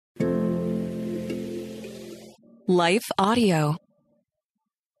Life Audio.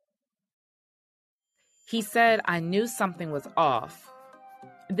 He said, I knew something was off.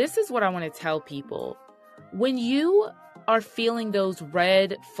 This is what I want to tell people. When you are feeling those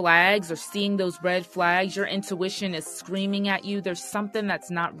red flags or seeing those red flags, your intuition is screaming at you, there's something that's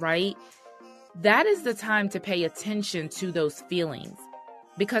not right. That is the time to pay attention to those feelings,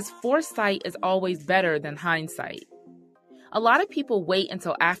 because foresight is always better than hindsight. A lot of people wait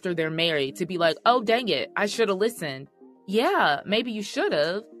until after they're married to be like, oh, dang it, I should have listened. Yeah, maybe you should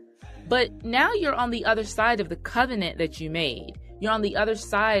have. But now you're on the other side of the covenant that you made. You're on the other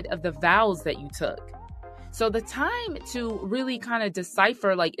side of the vows that you took. So the time to really kind of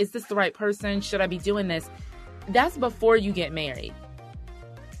decipher, like, is this the right person? Should I be doing this? That's before you get married.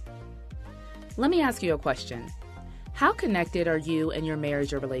 Let me ask you a question. How connected are you and your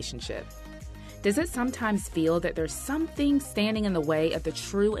marriage or relationship? Does it sometimes feel that there's something standing in the way of the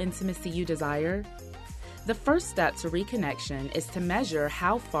true intimacy you desire? The first step to reconnection is to measure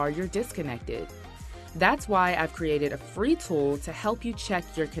how far you're disconnected. That's why I've created a free tool to help you check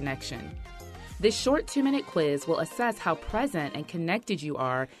your connection. This short 2-minute quiz will assess how present and connected you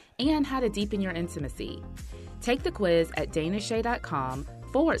are and how to deepen your intimacy. Take the quiz at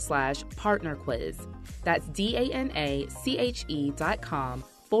danashe.com/partner quiz. That's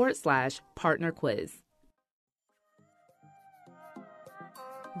DANACHE.com/partner quiz.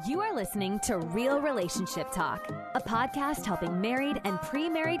 You are listening to Real Relationship Talk, a podcast helping married and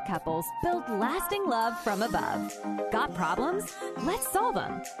pre-married couples build lasting love from above. Got problems? Let's solve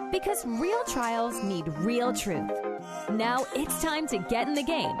them, because real trials need real truth. Now it's time to get in the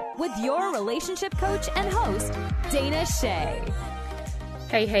game with your relationship coach and host, Dana Shea.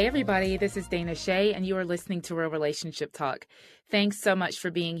 Hey, everybody. This is Dana Shea, and you are listening to Real Relationship Talk. Thanks so much for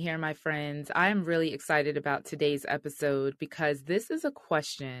being here, my friends. I am really excited about today's episode because this is a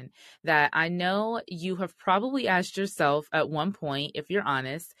question that I know you have probably asked yourself at one point, if you're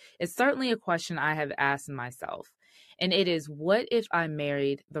honest. It's certainly a question I have asked myself, and it is, what if I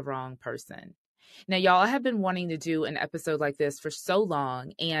married the wrong person? Now, y'all, I have been wanting to do an episode like this for so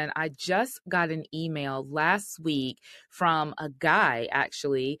long, and I just got an email last week from a guy,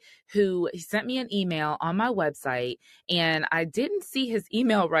 actually, who sent me an email on my website, and I didn't see his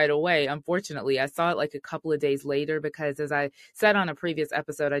email right away, unfortunately. I saw it like a couple of days later because, as I said on a previous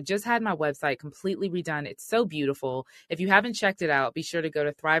episode, I just had my website completely redone. It's so beautiful. If you haven't checked it out, be sure to go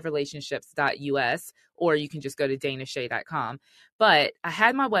to thriverelationships.us, or you can just go to danashe.com. But I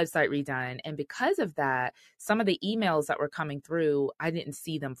had my website redone, and because of that, some of the emails that were coming through, I didn't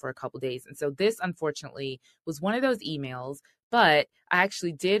see them for a couple of days. And so this, unfortunately, was one of those emails, but I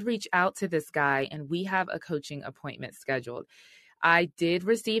actually did reach out to this guy, and we have a coaching appointment scheduled. I did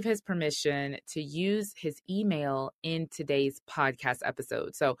receive his permission to use his email in today's podcast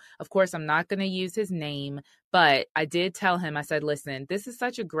episode. So, of course, I'm not going to use his name, but I did tell him, I said, listen, this is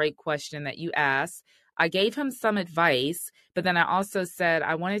such a great question that you asked. I gave him some advice, but then I also said,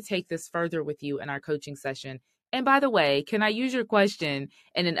 I want to take this further with you in our coaching session. And by the way, can I use your question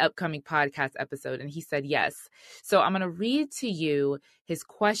in an upcoming podcast episode? And he said yes. So I'm going to read to you his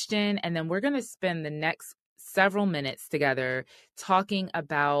question, and then we're going to spend the next several minutes together talking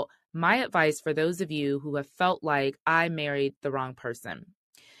about my advice for those of you who have felt like I married the wrong person.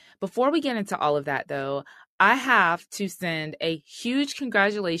 Before we get into all of that, though, I have to send a huge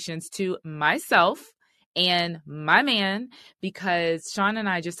congratulations to myself and my man, because Sean and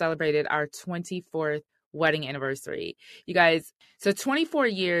I just celebrated our 24th wedding anniversary. You guys, so 24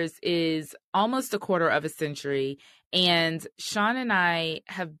 years is almost a quarter of a century, and Sean and I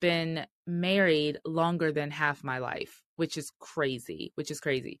have been married longer than half my life, which is crazy.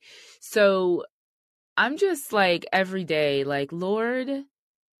 So I'm just like every day, like, Lord,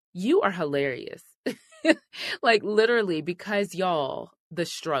 you are hilarious. Like, literally, because y'all, the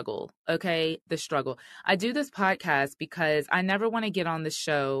struggle, okay? The struggle. I do this podcast because I never want to get on the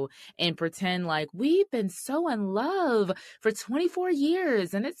show and pretend like we've been so in love for 24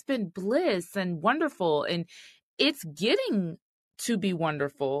 years and it's been bliss and wonderful. And it's getting to be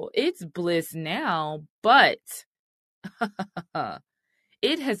wonderful. It's bliss now, but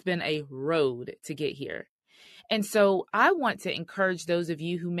it has been a road to get here. And so I want to encourage those of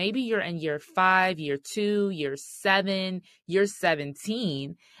you who maybe you're in year 5, year 2, year 7, year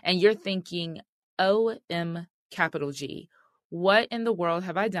 17, and you're thinking, OM capital G, what in the world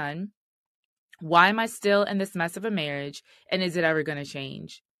have I done? Why am I still in this mess of a marriage? And is it ever going to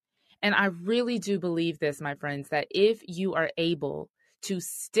change? And I really do believe this, my friends, that if you are able to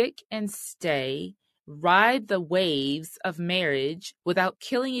stick and stay, ride the waves of marriage without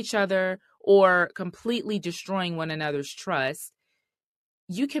killing each other or completely destroying one another's trust,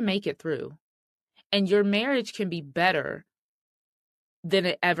 you can make it through. and your marriage can be better than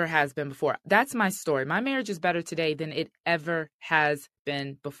it ever has been before. That's my story. My marriage is better today than it ever has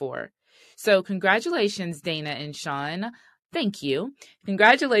been before. So congratulations, Dana and Sean. Thank you.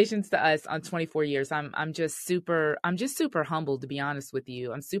 Congratulations to us on 24 years. I'm just super humbled, to be honest with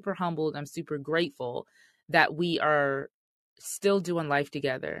you. I'm super humbled. I'm super grateful that we are still doing life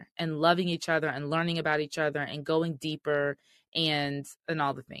together and loving each other and learning about each other and going deeper and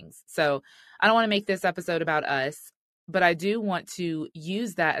all the things. So I don't want to make this episode about us, but I do want to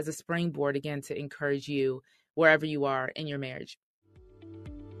use that as a springboard again to encourage you wherever you are in your marriage.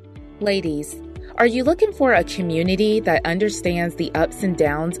 Ladies, are you looking for a community that understands the ups and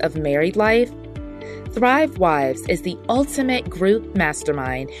downs of married life? Thrive Wives is the ultimate group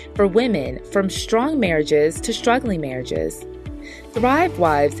mastermind for women from strong marriages to struggling marriages. Thrive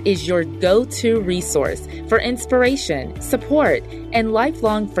Wives is your go-to resource for inspiration, support, and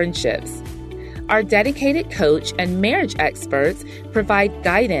lifelong friendships. Our dedicated coach and marriage experts provide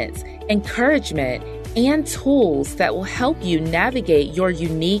guidance, encouragement, and tools that will help you navigate your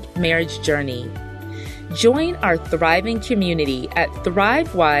unique marriage journey. Join our thriving community at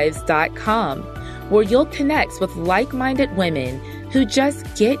thrivewives.com, where you'll connect with like-minded women who just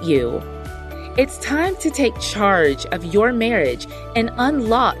get you. It's time to take charge of your marriage and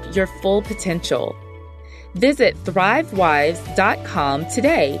unlock your full potential. Visit thrivewives.com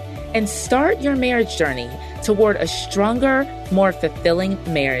today and start your marriage journey toward a stronger, more fulfilling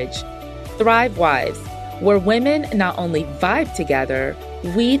marriage. Thrive Wives, where women not only vibe together,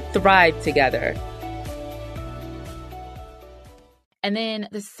 we thrive together. And then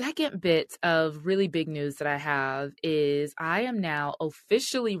the second bit of really big news that I have is I am now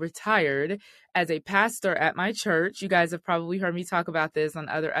officially retired as a pastor at my church. You guys have probably heard me talk about this on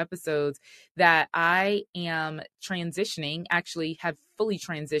other episodes, that I am transitioning, actually have fully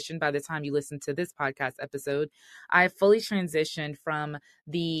transitioned by the time you listen to this podcast episode. I have fully transitioned from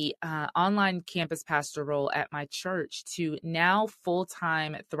the online campus pastor role at my church to now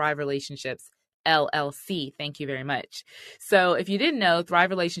full-time Thrive Relationships LLC. Thank you very much. So if you didn't know,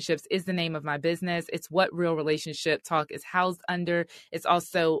 Thrive Relationships is the name of my business. It's what Real Relationship Talk is housed under. It's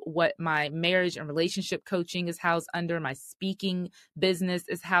also what my marriage and relationship coaching is housed under. My speaking business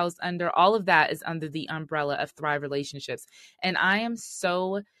is housed under. All of that is under the umbrella of Thrive Relationships. And I am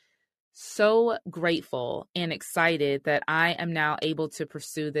so grateful and excited that I am now able to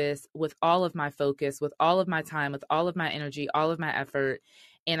pursue this with all of my focus, with all of my time, with all of my energy, all of my effort.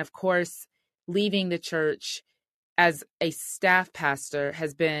 And of course, leaving the church as a staff pastor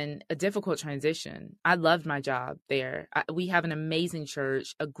has been a difficult transition. I loved my job there. We have an amazing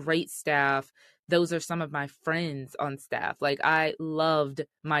church, a great staff. Those are some of my friends on staff. Like, I loved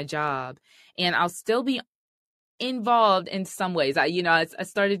my job, and I'll still be involved in some ways. I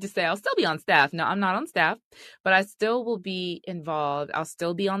started to say I'll still be on staff. No, I'm not on staff, but I still will be involved. I'll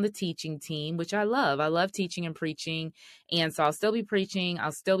still be on the teaching team, which I love. I love teaching and preaching. And so I'll still be preaching.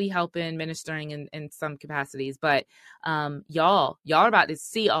 I'll still be helping, ministering in some capacities. But y'all are about to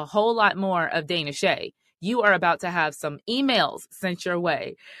see a whole lot more of Dana Shea. You are about to have some emails sent your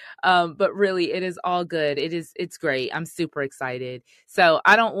way. But really, it is all good. It's great. I'm super excited. So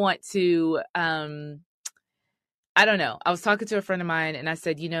I don't want to, I don't know. I was talking to a friend of mine and I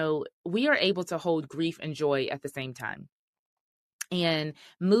said, we are able to hold grief and joy at the same time. And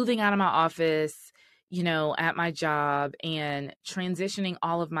moving out of my office, at my job, and transitioning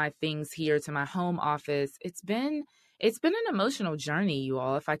all of my things here to my home office, it's been an emotional journey, you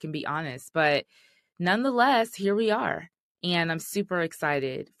all, if I can be honest. But nonetheless, here we are. And I'm super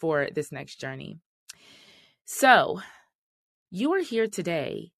excited for this next journey. So you are here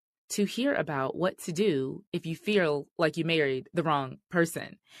today to hear about what to do if you feel like you married the wrong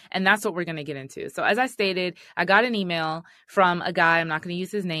person. And that's what we're going to get into. So as I stated, I got an email from a guy. I'm not going to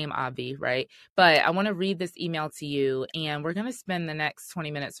use his name, Avi, right? But I want to read this email to you, and we're going to spend the next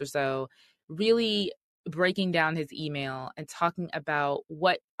 20 minutes or so really breaking down his email and talking about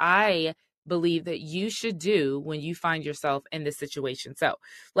what I believe that you should do when you find yourself in this situation. So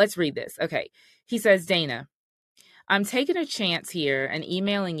let's read this. Okay. He says, Dana, I'm taking a chance here and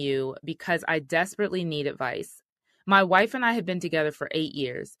emailing you because I desperately need advice. My wife and I have been together for 8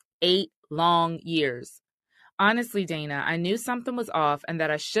 years, 8 long years. Honestly, Dana, I knew something was off and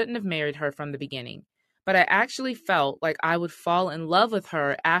that I shouldn't have married her from the beginning, but I actually felt like I would fall in love with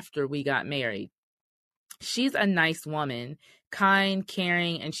her after we got married. She's a nice woman, kind,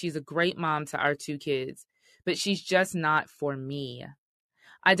 caring, and she's a great mom to our 2 kids, but she's just not for me.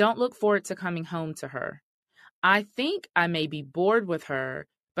 I don't look forward to coming home to her. I think I may be bored with her,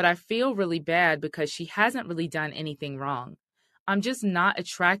 but I feel really bad because she hasn't really done anything wrong. I'm just not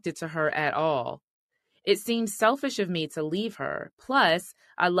attracted to her at all. It seems selfish of me to leave her. Plus,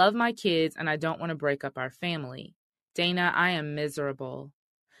 I love my kids and I don't want to break up our family. Dana, I am miserable.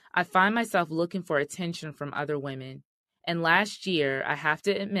 I find myself looking for attention from other women. And last year, I have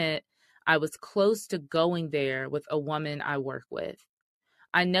to admit, I was close to going there with a woman I work with.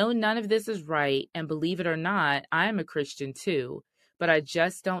 I know none of this is right, and believe it or not, I am a Christian too, but I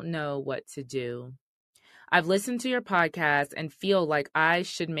just don't know what to do. I've listened to your podcast and feel like I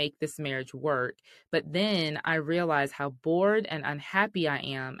should make this marriage work, but then I realize how bored and unhappy I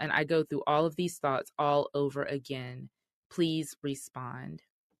am, and I go through all of these thoughts all over again. Please respond.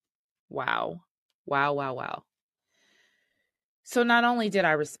 Wow. Wow, wow, wow. So not only did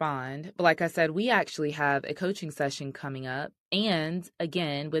I respond, but like I said, we actually have a coaching session coming up. And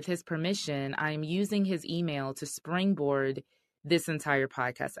again, with his permission, I'm using his email to springboard this entire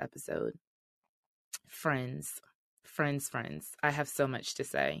podcast episode. Friends. I have so much to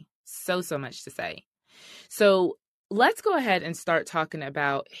say. So much to say. So let's go ahead and start talking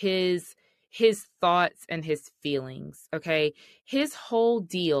about his thoughts and his feelings, okay? His whole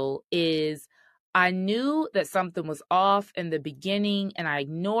deal is, I knew that something was off in the beginning and I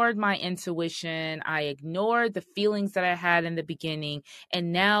ignored my intuition. I ignored the feelings that I had in the beginning.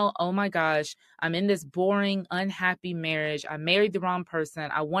 And now, oh my gosh, I'm in this boring, unhappy marriage. I married the wrong person.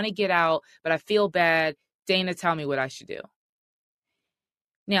 I want to get out, but I feel bad. Dana, tell me what I should do.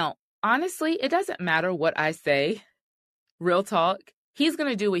 Now, honestly, it doesn't matter what I say. Real talk. He's going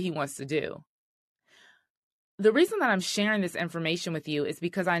to do what he wants to do. The reason that I'm sharing this information with you is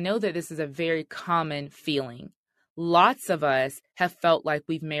because I know that this is a very common feeling. Lots of us have felt like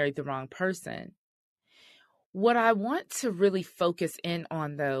we've married the wrong person. What I want to really focus in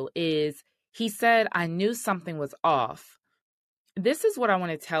on, though, is he said, I knew something was off. This is what I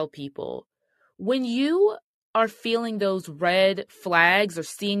want to tell people. When you are feeling those red flags or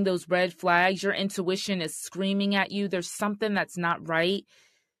seeing those red flags, your intuition is screaming at you, there's something that's not right.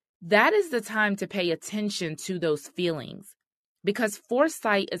 That is the time to pay attention to those feelings, because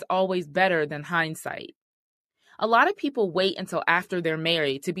foresight is always better than hindsight. A lot of people wait until after they're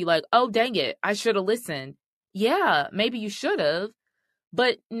married to be like, oh, dang it, I should have listened. Yeah, maybe you should have.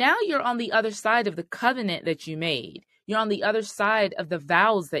 But now you're on the other side of the covenant that you made. You're on the other side of the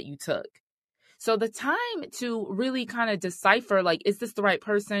vows that you took. So the time to really kind of decipher, like, is this the right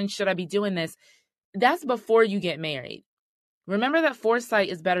person? Should I be doing this? That's before you get married. Remember that foresight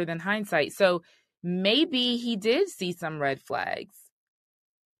is better than hindsight. So maybe he did see some red flags.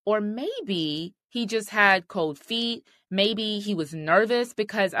 Or maybe he just had cold feet. Maybe he was nervous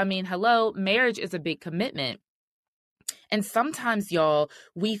because, hello, marriage is a big commitment. And sometimes, y'all,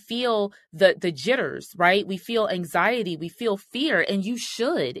 we feel the jitters, right? We feel anxiety, we feel fear, and you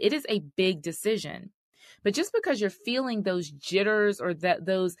should. It is a big decision. But just because you're feeling those jitters or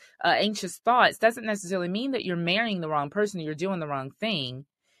those anxious thoughts doesn't necessarily mean that you're marrying the wrong person or you're doing the wrong thing.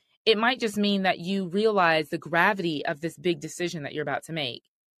 It might just mean that you realize the gravity of this big decision that you're about to make.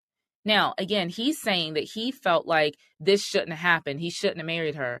 Now, again, he's saying that he felt like this shouldn't have happened. He shouldn't have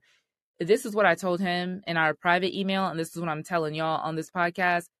married her. This is what I told him in our private email, and this is what I'm telling y'all on this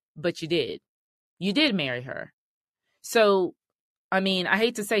podcast, but you did. You did marry her. So, I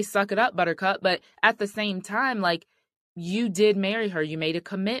hate to say suck it up, buttercup, but at the same time, like, you did marry her. You made a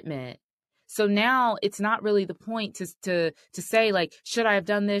commitment. So now it's not really the point to say, like, should I have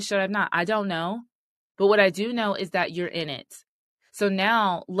done this? Should I have not? I don't know. But what I do know is that you're in it. So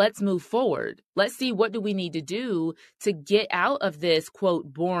now let's move forward. Let's see, what do we need to do to get out of this,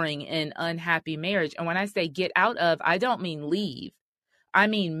 quote, boring and unhappy marriage? And when I say get out of, I don't mean leave. I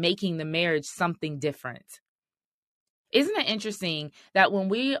mean making the marriage something different. Isn't it interesting that when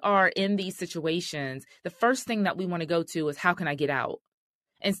we are in these situations, the first thing that we want to go to is, how can I get out?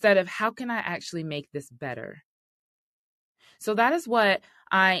 Instead of, how can I actually make this better? So that is what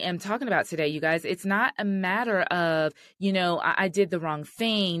I am talking about today, you guys. It's not a matter of, I did the wrong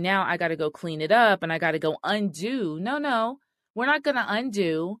thing. Now I got to go clean it up and I got to go undo. No, we're not going to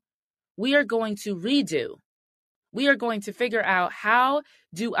undo. We are going to redo. We are going to figure out, how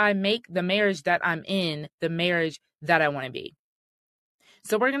do I make the marriage that I'm in the marriage that I want to be?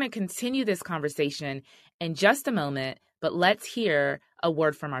 So we're going to continue this conversation in just a moment, but let's hear a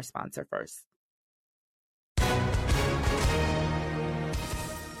word from our sponsor first.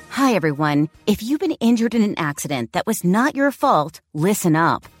 Hi, everyone. If you've been injured in an accident that was not your fault, listen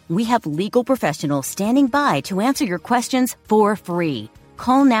up. We have legal professionals standing by to answer your questions for free.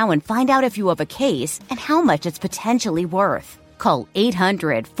 Call now and find out if you have a case and how much it's potentially worth. Call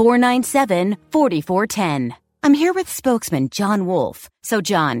 800-497-4410. I'm here with spokesman John Wolf. So,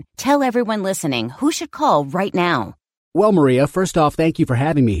 John, tell everyone listening who should call right now. Well, Maria, first off, thank you for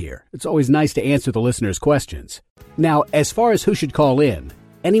having me here. It's always nice to answer the listeners' questions. Now, as far as who should call in,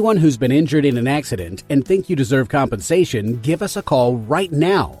 anyone who's been injured in an accident and think you deserve compensation, give us a call right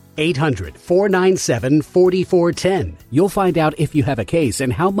now. 800-497-4410. You'll find out if you have a case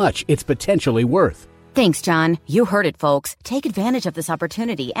and how much it's potentially worth. Thanks, John. You heard it, folks. Take advantage of this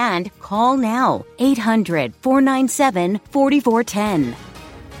opportunity and call now. 800-497-4410.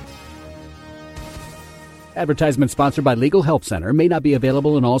 Advertisement sponsored by Legal Help Center. May not be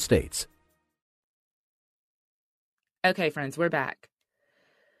available in all states. Okay, friends, we're back.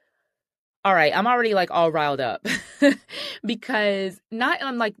 All right, I'm already all riled up because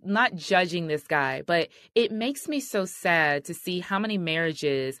I'm not judging this guy, but it makes me so sad to see how many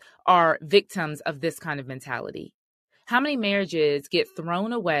marriages are victims of this kind of mentality. How many marriages get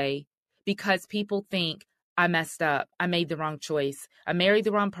thrown away because people think, I messed up. I made the wrong choice. I married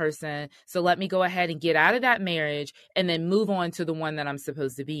the wrong person. So let me go ahead and get out of that marriage and then move on to the one that I'm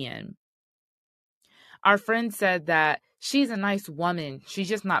supposed to be in. Our friend said that she's a nice woman. She's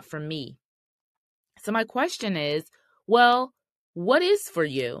just not for me. So my question is, well, what is for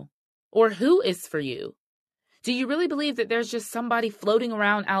you? Or who is for you? Do you really believe that there's just somebody floating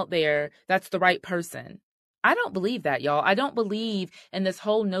around out there that's the right person? I don't believe that, y'all. I don't believe in this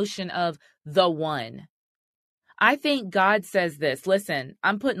whole notion of the one. I think God says this, listen,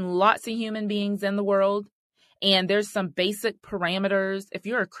 I'm putting lots of human beings in the world, and there's some basic parameters. If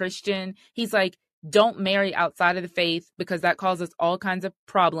you're a Christian, he's like, don't marry outside of the faith because that causes all kinds of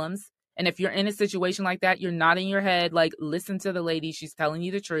problems. And if you're in a situation like that, you're nodding your head, listen to the lady, she's telling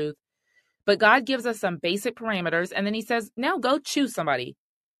you the truth. But God gives us some basic parameters, and then he says, now go choose somebody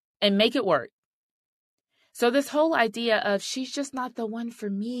and make it work. So this whole idea of she's just not the one for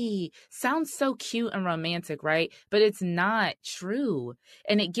me sounds so cute and romantic, right? But it's not true.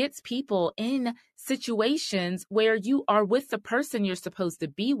 And it gets people in situations where you are with the person you're supposed to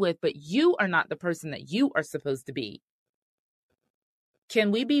be with, but you are not the person that you are supposed to be.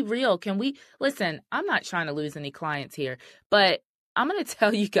 Can we be real? Listen, I'm not trying to lose any clients here, but I'm going to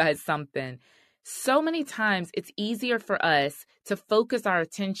tell you guys something. So many times it's easier for us to focus our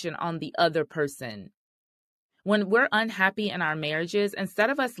attention on the other person. When we're unhappy in our marriages,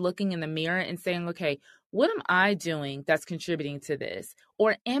 instead of us looking in the mirror and saying, okay, what am I doing that's contributing to this?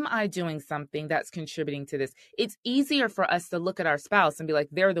 Or am I doing something that's contributing to this? It's easier for us to look at our spouse and be like,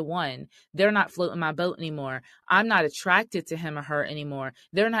 they're the one. They're not floating my boat anymore. I'm not attracted to him or her anymore.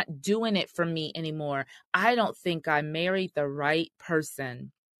 They're not doing it for me anymore. I don't think I married the right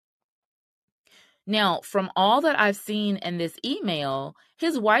person. Now, from all that I've seen in this email,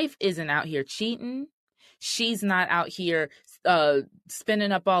 his wife isn't out here cheating. She's not out here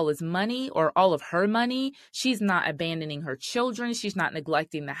spending up all his money or all of her money. She's not abandoning her children. She's not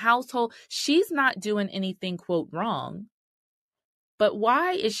neglecting the household. She's not doing anything, quote, wrong. But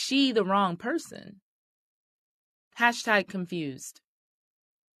why is she the wrong person? Hashtag confused.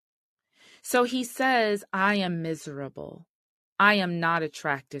 So he says, I am miserable. I am not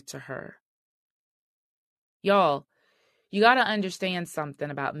attracted to her. Y'all, you got to understand something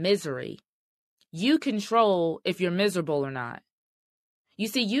about misery. You control if you're miserable or not. You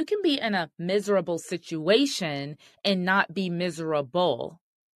see, you can be in a miserable situation and not be miserable.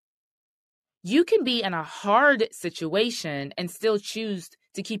 You can be in a hard situation and still choose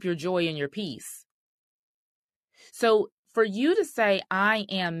to keep your joy and your peace. So for you to say, I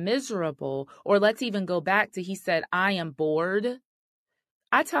am miserable, or let's even go back to, he said, I am bored.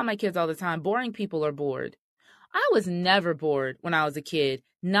 I tell my kids all the time, boring people are bored. I was never bored when I was a kid.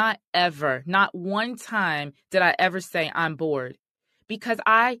 Not ever. Not one time did I ever say I'm bored. Because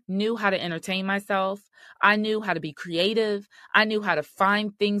I knew how to entertain myself. I knew how to be creative. I knew how to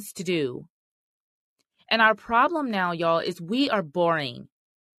find things to do. And our problem now, y'all, is we are boring.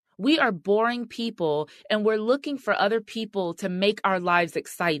 We are boring people, and we're looking for other people to make our lives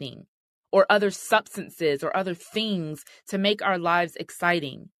exciting, or other substances or other things to make our lives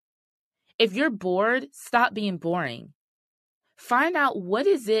exciting. If you're bored, stop being boring. Find out what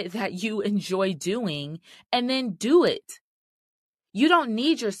is it that you enjoy doing and then do it. You don't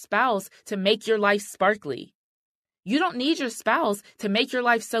need your spouse to make your life sparkly. You don't need your spouse to make your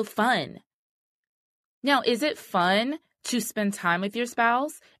life so fun. Now, is it fun to spend time with your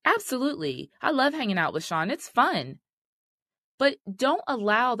spouse? Absolutely. I love hanging out with Sean. It's fun. But don't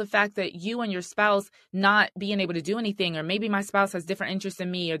allow the fact that you and your spouse not being able to do anything, or maybe my spouse has different interests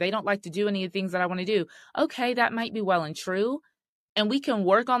than me, or they don't like to do any of the things that I want to do. Okay, that might be well and true. And we can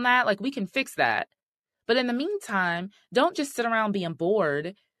work on that. We can fix that. But in the meantime, don't just sit around being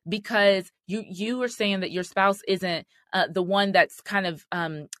bored because you are saying that your spouse isn't the one that's kind of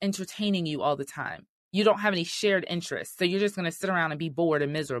entertaining you all the time. You don't have any shared interests. So you're just going to sit around and be bored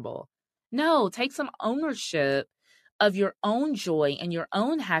and miserable. No, take some ownership of your own joy and your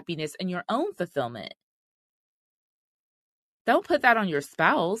own happiness and your own fulfillment. Don't put that on your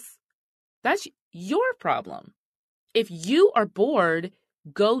spouse. That's your problem. If you are bored,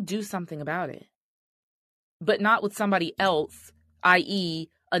 go do something about it. But not with somebody else, i.e.,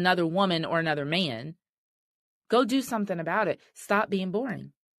 another woman or another man. Go do something about it. Stop being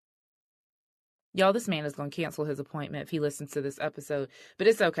boring. Y'all, this man is going to cancel his appointment if he listens to this episode, but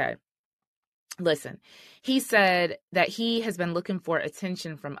it's okay. Listen, he said that he has been looking for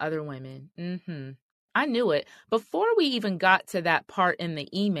attention from other women. I knew it. Before we even got to that part in the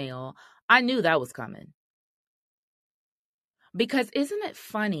email, I knew that was coming. Because isn't it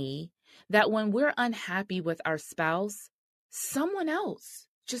funny that when we're unhappy with our spouse, someone else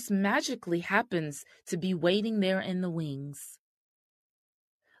just magically happens to be waiting there in the wings?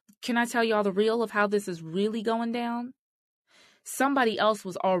 Can I tell y'all the real of how this is really going down? Somebody else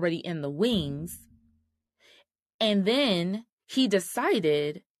was already in the wings, and then he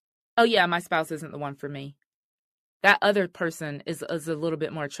decided, oh yeah, my spouse isn't the one for me. That other person is a little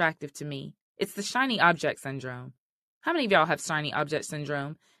bit more attractive to me. It's the shiny object syndrome. How many of y'all have shiny object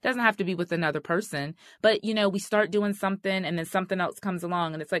syndrome? It doesn't have to be with another person, but we start doing something and then something else comes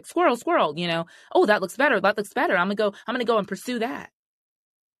along and it's like squirrel, oh, that looks better. I'm going to go and pursue that.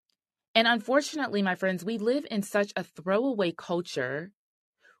 And unfortunately, my friends, we live in such a throwaway culture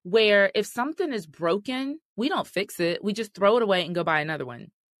where if something is broken, we don't fix it. We just throw it away and go buy another one.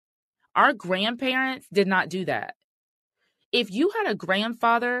 Our grandparents did not do that. If you had a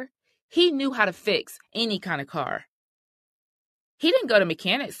grandfather, he knew how to fix any kind of car. He didn't go to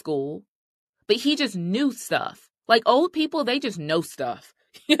mechanic school, but he just knew stuff. Like old people, they just know stuff.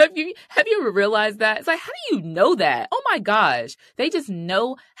 Have you ever realized that? It's like, how do you know that? Oh my gosh. They just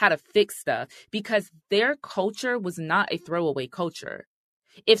know how to fix stuff because their culture was not a throwaway culture.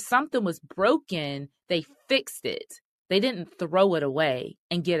 If something was broken, they fixed it. They didn't throw it away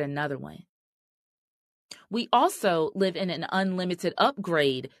and get another one. We also live in an unlimited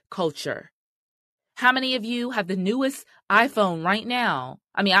upgrade culture. How many of you have the newest iPhone right now?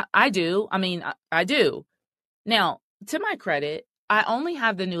 I mean, I do. I do. Now, to my credit, I only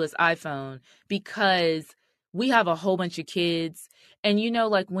have the newest iPhone because we have a whole bunch of kids. And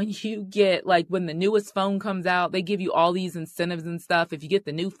when you get, when the newest phone comes out, they give you all these incentives and stuff if you get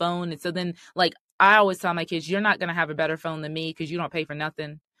the new phone. And so then, I always tell my kids, you're not going to have a better phone than me because you don't pay for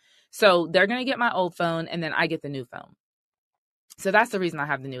nothing. So they're going to get my old phone and then I get the new phone. So that's the reason I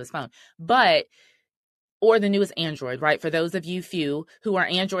have the newest phone. Or the newest Android, right? For those of you few who are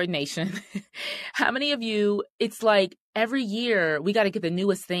Android Nation, how many of you, it's like every year we got to get the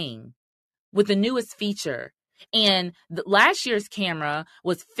newest thing with the newest feature. And last year's camera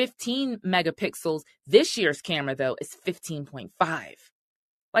was 15 megapixels. This year's camera, though, is 15.5.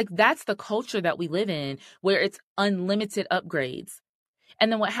 That's the culture that we live in where it's unlimited upgrades.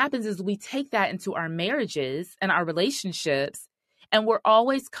 And then what happens is we take that into our marriages and our relationships. And we're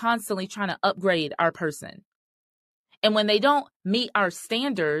always constantly trying to upgrade our person. And when they don't meet our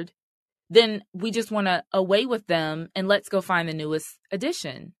standard, then we just want to away with them and let's go find the newest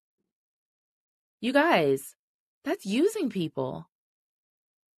edition. You guys, that's using people.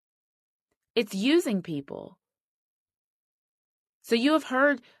 It's using people. So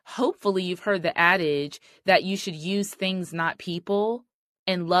hopefully you've heard the adage that you should use things, not people,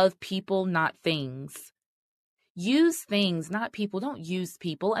 and love people, not things. Use things, not people. Don't use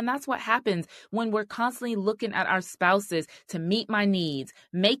people. And that's what happens when we're constantly looking at our spouses to meet my needs,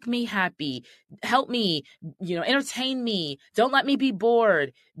 make me happy, help me, entertain me. Don't let me be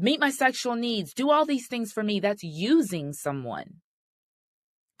bored, meet my sexual needs, do all these things for me. That's using someone.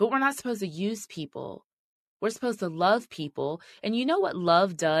 But we're not supposed to use people. We're supposed to love people. And you know what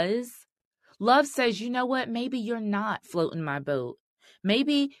love does? Love says, you know what? Maybe you're not floating my boat.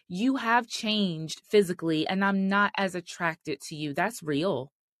 Maybe you have changed physically and I'm not as attracted to you. That's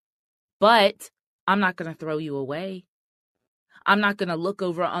real. But I'm not going to throw you away. I'm not going to look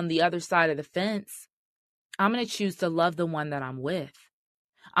over on the other side of the fence. I'm going to choose to love the one that I'm with.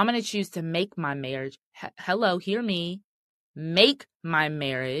 I'm going to choose to make my marriage. Hello, hear me. Make my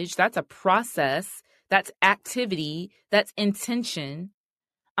marriage. That's a process. That's activity. That's intention.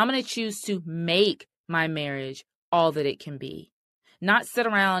 I'm going to choose to make my marriage all that it can be. Not sit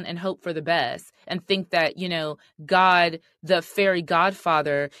around and hope for the best and think that, God, the fairy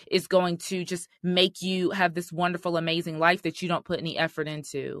godfather, is going to just make you have this wonderful, amazing life that you don't put any effort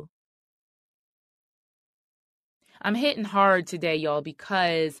into. I'm hitting hard today, y'all,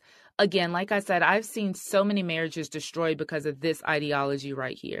 because, again, like I said, I've seen so many marriages destroyed because of this ideology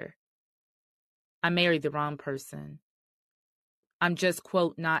right here. I married the wrong person. I'm just,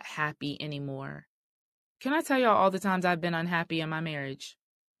 quote, not happy anymore. Can I tell y'all all the times I've been unhappy in my marriage?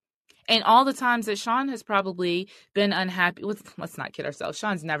 And all the times that Sean has probably been unhappy. Let's not kid ourselves.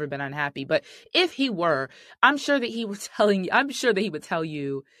 Sean's never been unhappy. But if he were, I'm sure that he would tell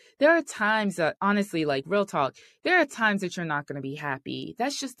you, there are times that, honestly, like real talk, there are times that you're not going to be happy.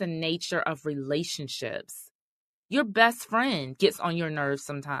 That's just the nature of relationships. Your best friend gets on your nerves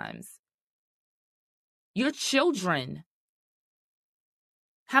sometimes. Your children.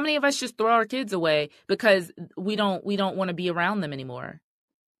 How many of us just throw our kids away because we don't want to be around them anymore?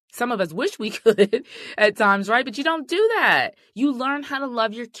 Some of us wish we could at times, right? But you don't do that. You learn how to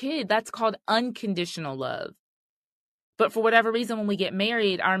love your kid. That's called unconditional love. But for whatever reason, when we get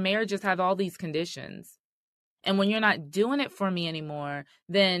married, our marriages have all these conditions. And when you're not doing it for me anymore,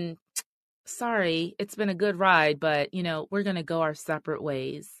 then sorry, it's been a good ride, but we're going to go our separate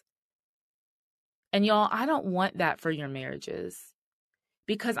ways. And y'all, I don't want that for your marriages.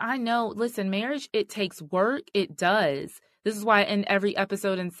 Because I know, listen, marriage, it takes work. It does. This is why in every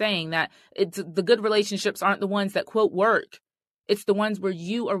episode I'm saying that the good relationships aren't the ones that, quote, work. It's the ones where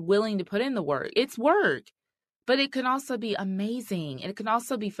you are willing to put in the work. It's work. But it can also be amazing. It can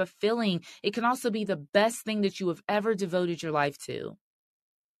also be fulfilling. It can also be the best thing that you have ever devoted your life to.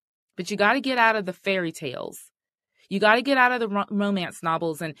 But you got to get out of the fairy tales. You got to get out of the romance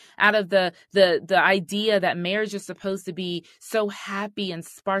novels and out of the idea that marriage is supposed to be so happy and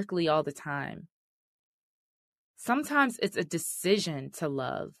sparkly all the time. Sometimes it's a decision to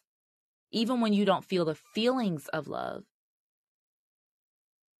love, even when you don't feel the feelings of love.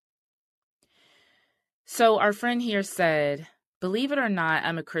 So our friend here said, believe it or not,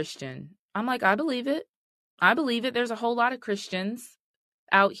 I'm a Christian. I'm like, I believe it. I believe it. There's a whole lot of Christians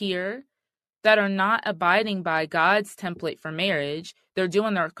out here that are not abiding by God's template for marriage. They're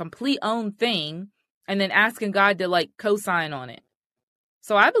doing their complete own thing and then asking God to co-sign on it.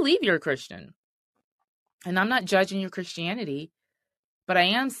 So I believe you're a Christian. And I'm not judging your Christianity, but I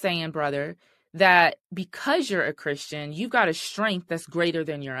am saying, brother, that because you're a Christian, you've got a strength that's greater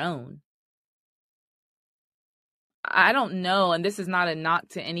than your own. I don't know, and this is not a knock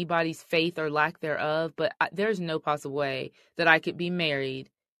to anybody's faith or lack thereof, but there's no possible way that I could be married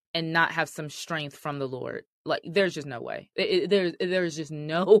and not have some strength from the Lord. There's just no way. There's just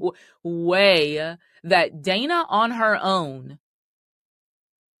no way that Dana on her own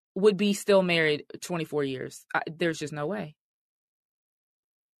would be still married 24 years. There's just no way.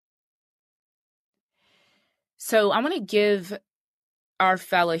 So I'm going to give our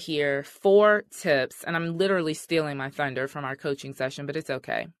fella here 4 tips, and I'm literally stealing my thunder from our coaching session, but it's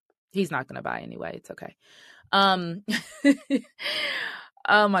okay. He's not going to buy anyway. It's okay. Oh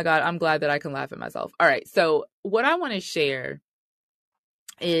my God, I'm glad that I can laugh at myself. All right. So what I want to share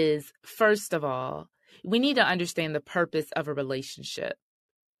is, first of all, we need to understand the purpose of a relationship.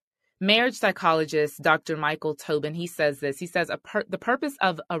 Marriage psychologist Dr. Michael Tobin, he says this. He says the purpose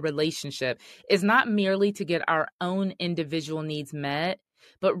of a relationship is not merely to get our own individual needs met,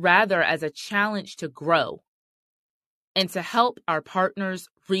 but rather as a challenge to grow and to help our partners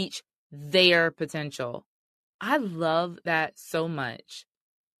reach their potential. I love that so much.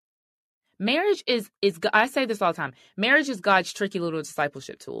 Marriage is I say this all the time. Marriage is God's tricky little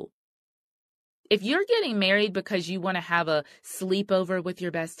discipleship tool. If you're getting married because you want to have a sleepover with your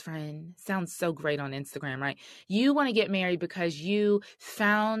best friend, sounds so great on Instagram, right? You want to get married because you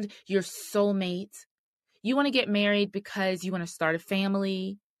found your soulmate. You want to get married because you want to start a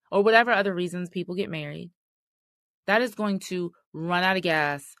family or whatever other reasons people get married. That is going to run out of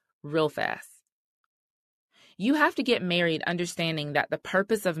gas real fast. You have to get married understanding that the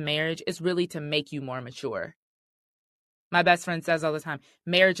purpose of marriage is really to make you more mature. My best friend says all the time,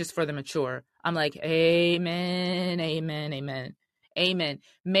 marriage is for the mature. I'm like, amen, amen, amen, amen.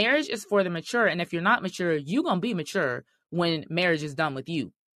 Marriage is for the mature. And if you're not mature, you're going to be mature when marriage is done with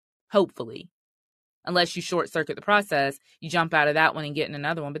you, hopefully. Unless you short circuit the process, you jump out of that one and get in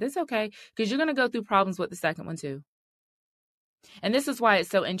another one. But it's okay because you're going to go through problems with the second one too. And this is why it's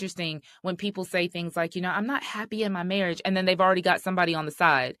so interesting when people say things like, I'm not happy in my marriage. And then they've already got somebody on the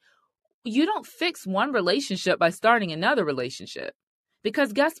side. You don't fix one relationship by starting another relationship.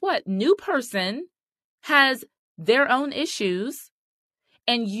 Because guess what? New person has their own issues.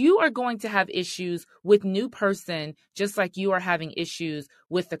 And you are going to have issues with new person just like you are having issues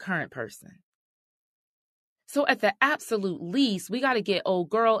with the current person. So at the absolute least, we got to get old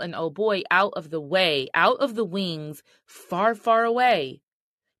girl and old boy out of the way, out of the wings, far, far away,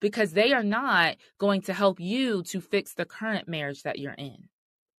 because they are not going to help you to fix the current marriage that you're in.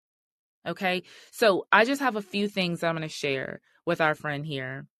 Okay, so I just have a few things I'm going to share with our friend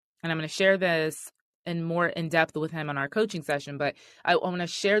here. And I'm going to share this in more in depth with him on our coaching session, but I want to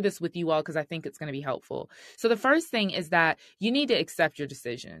share this with you all because I think it's going to be helpful. So the first thing is that you need to accept your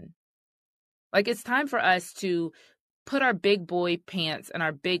decision. Like, it's time for us to put our big boy pants and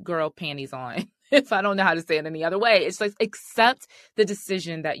our big girl panties on. If I don't know how to say it any other way, it's like, accept the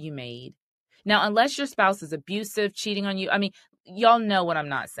decision that you made. Now, unless your spouse is abusive, cheating on you, I mean, y'all know what I'm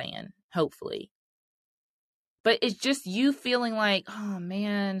not saying, hopefully. But it's just you feeling like, oh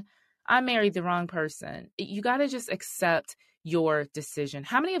man, I married the wrong person. You got to just accept your decision.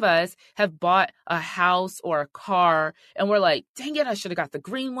 How many of us have bought a house or a car and we're like, dang it, I should have got the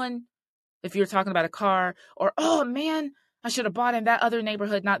green one. If you're talking about a car, or, oh man, I should have bought in that other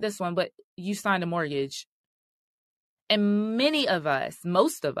neighborhood, not this one, but you signed a mortgage. And many of us,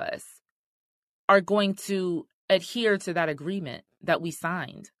 most of us, are going to adhere to that agreement that we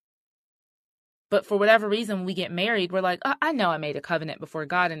signed. But for whatever reason, when we get married, we're like, oh, I know I made a covenant before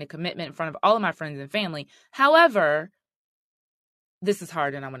God and a commitment in front of all of my friends and family. However, this is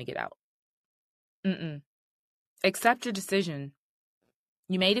hard and I want to get out. Accept your decision.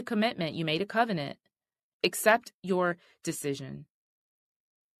 You made a commitment. You made a covenant. Accept your decision.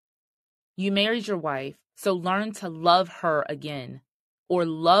 You married your wife, so learn to love her again, or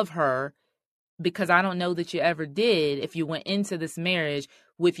love her, because I don't know that you ever did if you went into this marriage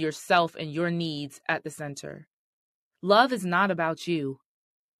with yourself and your needs at the center. Love is not about you.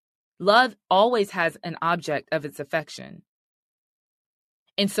 Love always has an object of its affection.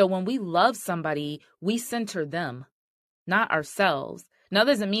 And so when we love somebody, we center them, not ourselves. Now,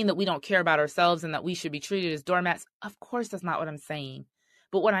 that doesn't mean that we don't care about ourselves and that we should be treated as doormats. Of course, that's not what I'm saying.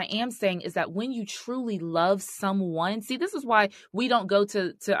 But what I am saying is that when you truly love someone, see, this is why we don't go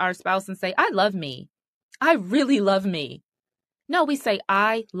to our spouse and say, I love me. I really love me. No, we say,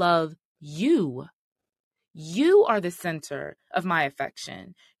 I love you. You are the center of my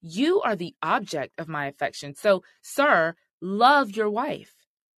affection. You are the object of my affection. So, sir, love your wife.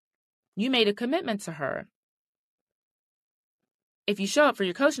 You made a commitment to her. If you show up for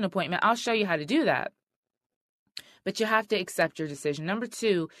your coaching appointment, I'll show you how to do that. But you have to accept your decision. Number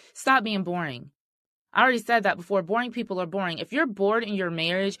 2, stop being boring. I already said that before. Boring people are boring. If you're bored in your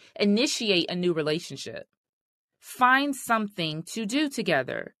marriage, initiate a new relationship. Find something to do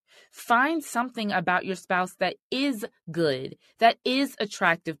together. Find something about your spouse that is good, that is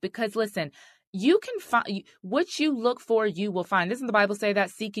attractive. Because listen, you can find what you look for, you will find. Doesn't the Bible say that?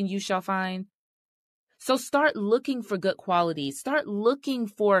 Seek and you shall find. So start looking for good qualities. Start looking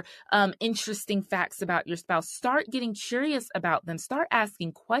for interesting facts about your spouse. Start getting curious about them. Start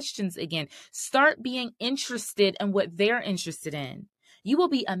asking questions again. Start being interested in what they're interested in. You will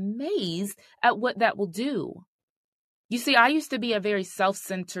be amazed at what that will do. You see, I used to be a very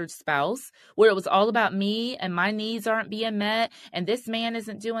self-centered spouse where it was all about me and my needs aren't being met and this man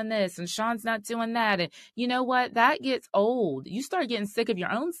isn't doing this and Sean's not doing that. And you know what? That gets old. You start getting sick of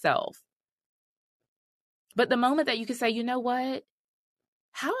your own self. But the moment that you can say, you know what?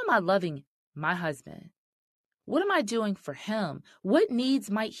 How am I loving my husband? What am I doing for him? What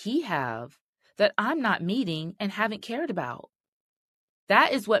needs might he have that I'm not meeting and haven't cared about?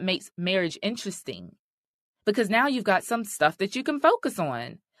 That is what makes marriage interesting. Because now you've got some stuff that you can focus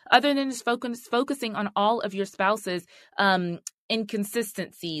on, other than just focusing on all of your spouse's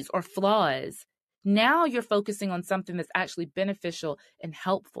inconsistencies or flaws. Now you're focusing on something that's actually beneficial and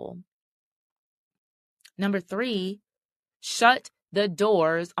helpful. Number 3, shut the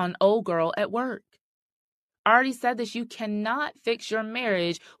doors on old girl at work. I already said this. You cannot fix your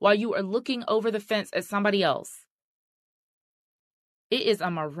marriage while you are looking over the fence at somebody else. It is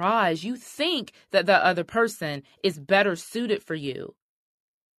a mirage. You think that the other person is better suited for you.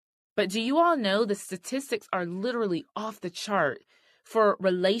 But do you all know the statistics are literally off the chart for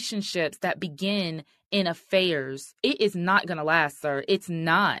relationships that begin in affairs? It is not going to last, sir. It's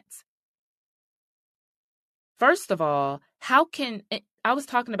not. First of all, I was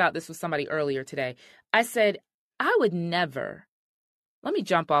talking about this with somebody earlier today. I said, I would never. Let me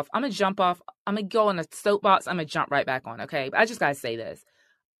jump off. I'm going to go on a soapbox. I'm going to jump right back on, okay? I just got to say this.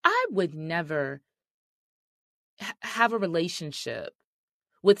 I would never have a relationship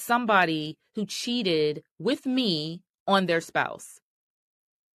with somebody who cheated with me on their spouse.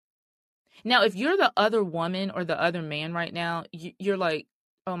 Now, if you're the other woman or the other man right now, you're like,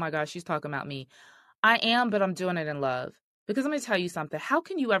 oh my gosh, she's talking about me. I am, but I'm doing it in love. Because let me tell you something. How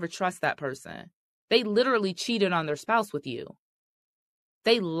can you ever trust that person? They literally cheated on their spouse with you.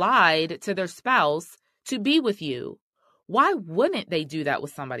 They lied to their spouse to be with you. Why wouldn't they do that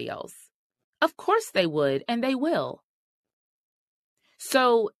with somebody else? Of course they would, and they will.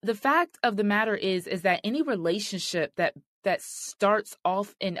 So the fact of the matter is that any relationship that that starts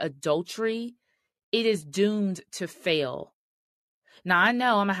off in adultery, it is doomed to fail. Now, I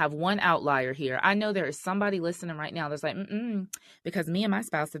know I'm going to have one outlier here. I know there is somebody listening right now that's like, because me and my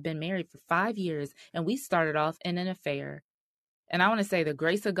spouse have been married for 5 years and we started off in an affair. And I want to say the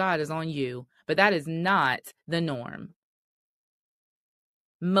grace of God is on you, but that is not the norm.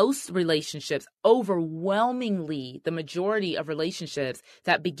 Most relationships, overwhelmingly, the majority of relationships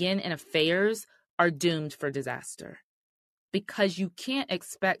that begin in affairs are doomed for disaster. Because you can't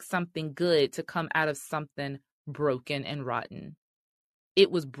expect something good to come out of something broken and rotten. It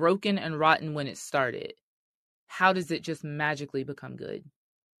was broken and rotten when it started. How does it just magically become good?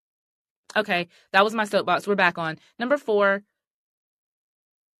 Okay, that was my soapbox. We're back on. Number 4.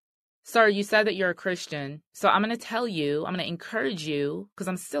 Sir, you said that you're a Christian. So I'm going to tell you, I'm going to encourage you, because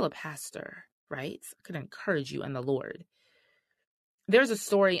I'm still a pastor, right? I could encourage you in the Lord. There's a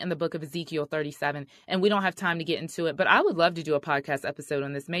story in the book of Ezekiel 37, and we don't have time to get into it, but I would love to do a podcast episode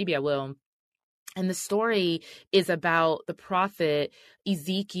on this. Maybe I will. And the story is about the prophet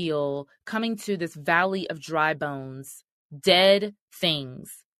Ezekiel coming to this valley of dry bones. Dead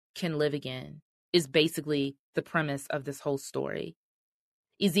things can live again, is basically the premise of this whole story.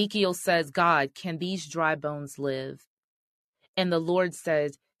 Ezekiel says, God, can these dry bones live? And the Lord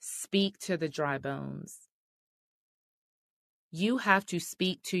said, speak to the dry bones. You have to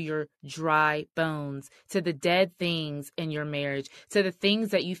speak to your dry bones, to the dead things in your marriage, to the things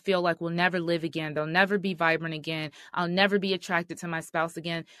that you feel like will never live again. They'll never be vibrant again. I'll never be attracted to my spouse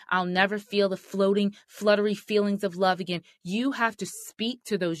again. I'll never feel the floating, fluttery feelings of love again. You have to speak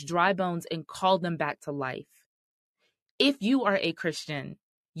to those dry bones and call them back to life. If you are a Christian,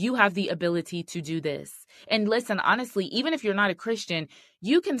 you have the ability to do this. And listen, honestly, even if you're not a Christian,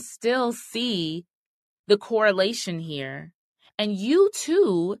 you can still see the correlation here. And you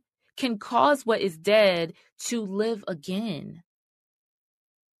too can cause what is dead to live again.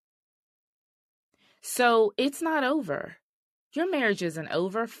 So it's not over. Your marriage isn't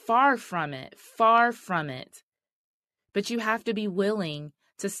over. Far from it. Far from it. But you have to be willing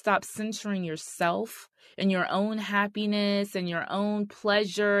to stop censoring yourself and your own happiness and your own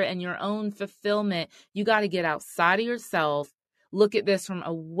pleasure and your own fulfillment. You got to get outside of yourself. Look at this from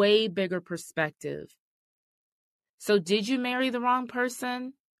a way bigger perspective. So did you marry the wrong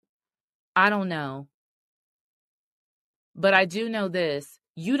person? I don't know. But I do know this.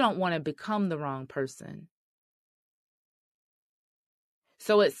 You don't want to become the wrong person.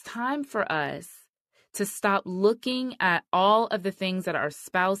 So it's time for us to stop looking at all of the things that our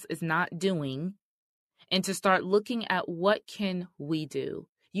spouse is not doing and to start looking at what can we do.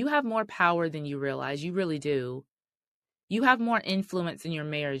 You have more power than you realize. You really do. You have more influence in your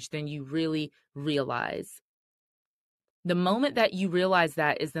marriage than you really realize. The moment that you realize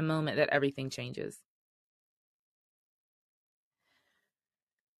that is the moment that everything changes.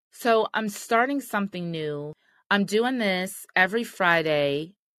 So I'm starting something new. I'm doing this every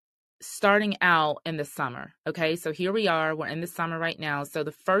Friday, starting out in the summer. Okay, so here we are. We're in the summer right now. So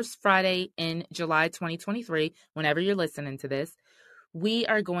the first Friday in July 2023, whenever you're listening to this, we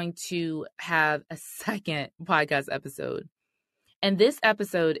are going to have a second podcast episode. And this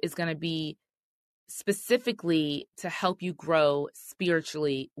episode is going to be specifically to help you grow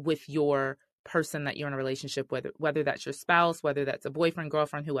spiritually with your person that you're in a relationship with, whether that's your spouse, whether that's a boyfriend,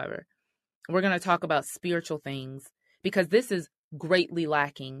 girlfriend, whoever. We're going to talk about spiritual things because this is greatly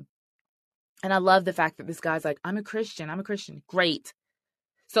lacking. And I love the fact that this guy's like, I'm a Christian. Great.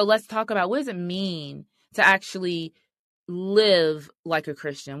 So let's talk about what does it mean to actually live like a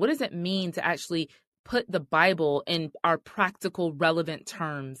Christian? What does it mean to actually put the Bible in our practical, relevant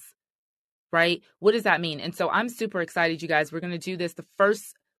terms? Right? What does that mean? And so I'm super excited, you guys. We're going to do this. The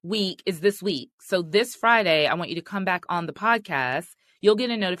first week is this week. So this Friday, I want you to come back on the podcast. You'll get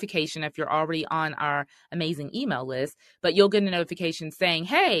a notification if you're already on our amazing email list, but you'll get a notification saying,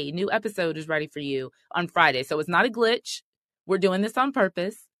 hey, new episode is ready for you on Friday. So it's not a glitch. We're doing this on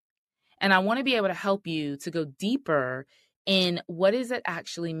purpose. And I want to be able to help you to go deeper in what does it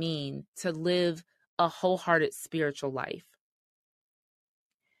actually mean to live a wholehearted spiritual life.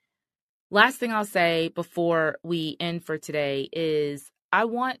 Last thing I'll say before we end for today is I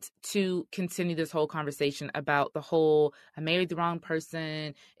want to continue this whole conversation about the whole, I married the wrong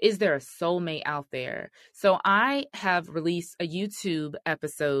person. Is there a soulmate out there? So I have released a YouTube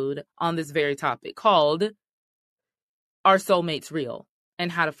episode on this very topic called Are Soulmates Real?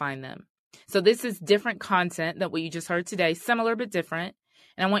 And how to find them. So this is different content than what you just heard today, similar but different.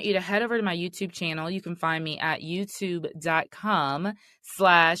 And I want you to head over to my YouTube channel. You can find me at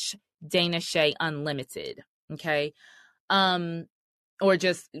youtube.com/Dana Shea Unlimited. Okay. or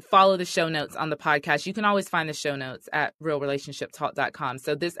just follow the show notes on the podcast. You can always find the show notes at realrelationshiptalk.com.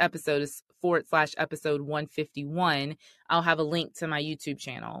 So this episode is /episode 151. I'll have a link to my YouTube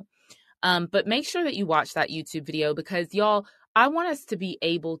channel. But make sure that you watch that YouTube video because y'all, I want us to be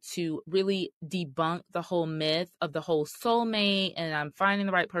able to really debunk the whole myth of the whole soulmate and I'm finding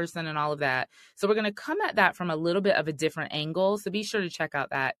the right person and all of that. So we're going to come at that from a little bit of a different angle. So be sure to check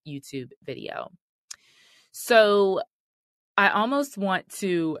out that YouTube video. So I almost want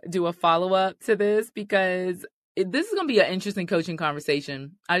to do a follow-up to this because this is going to be an interesting coaching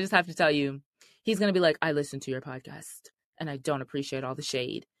conversation. I just have to tell you, he's going to be like, I listened to your podcast and I don't appreciate all the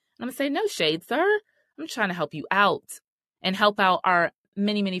shade. And I'm going to say, no shade, sir. I'm trying to help you out and help out our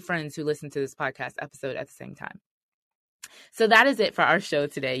many, many friends who listen to this podcast episode at the same time. So that is it for our show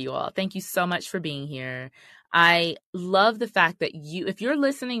today, you all. Thank you so much for being here. I love the fact that if you're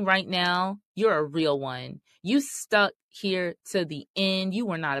listening right now, you're a real one. You stuck here to the end. You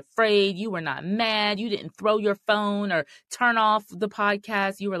were not afraid. You were not mad. You didn't throw your phone or turn off the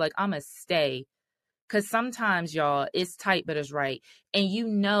podcast. You were like, I'm going to stay. Because sometimes, y'all, it's tight, but it's right. And you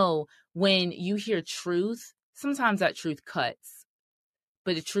know, when you hear truth, sometimes that truth cuts,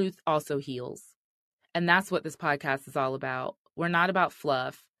 but the truth also heals. And that's what this podcast is all about. We're not about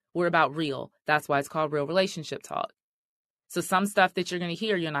fluff. We're about real. That's why it's called Real Relationship Talk. So some stuff that you're going to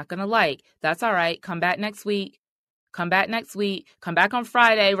hear, you're not going to like. That's all right. Come back next week. Come back next week. Come back on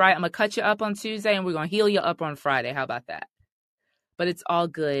Friday, right? I'm going to cut you up on Tuesday and we're going to heal you up on Friday. How about that? But it's all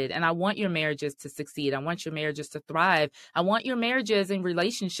good. And I want your marriages to succeed. I want your marriages to thrive. I want your marriages and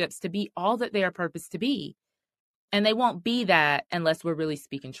relationships to be all that they are purposed to be. And they won't be that unless we're really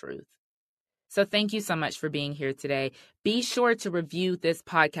speaking truth. So thank you so much for being here today. Be sure to review this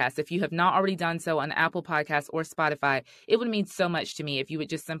podcast. If you have not already done so on Apple Podcasts or Spotify, it would mean so much to me if you would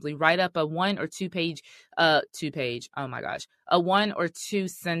just simply write up a 1 or 2 page, a 1 or 2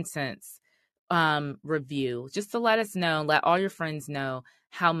 sentence review, just to let us know, let all your friends know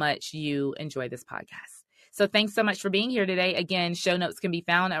how much you enjoy this podcast. So thanks so much for being here today. Again, show notes can be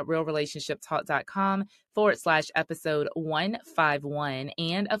found at realrelationshiptalk.com /episode 151.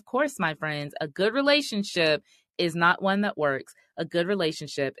 And of course, my friends, a good relationship is not one that works. A good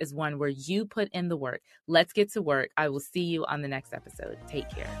relationship is one where you put in the work. Let's get to work. I will see you on the next episode. Take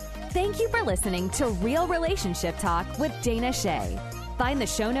care. Thank you for listening to Real Relationship Talk with Dana Shea. Find the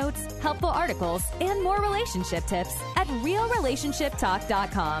show notes, helpful articles, and more relationship tips at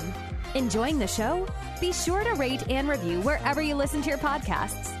realrelationshiptalk.com. Enjoying the show? Be sure to rate and review wherever you listen to your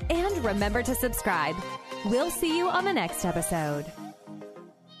podcasts. And remember to subscribe. We'll see you on the next episode.